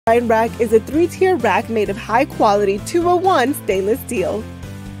drying rack is a 3-tier rack made of high-quality 201 stainless steel.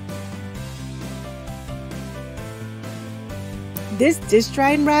 This dish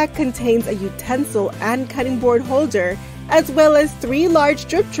drying rack contains a utensil and cutting board holder, as well as 3 large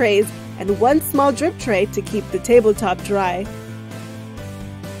drip trays and 1 small drip tray to keep the tabletop dry.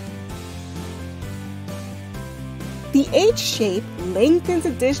 The H shape lengthens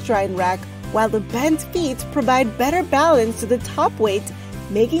a dish drying rack, while the bent feet provide better balance to the top weight,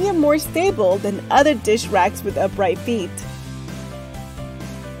 making it more stable than other dish racks with upright feet.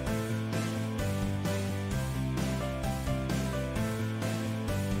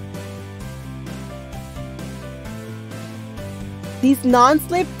 These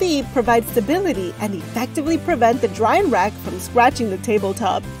non-slip feet provide stability and effectively prevent the drying rack from scratching the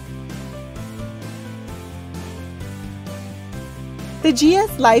tabletop. The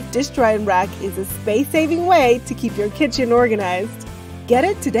GSlife dish drying rack is a space-saving way to keep your kitchen organized. Get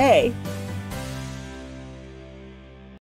it today!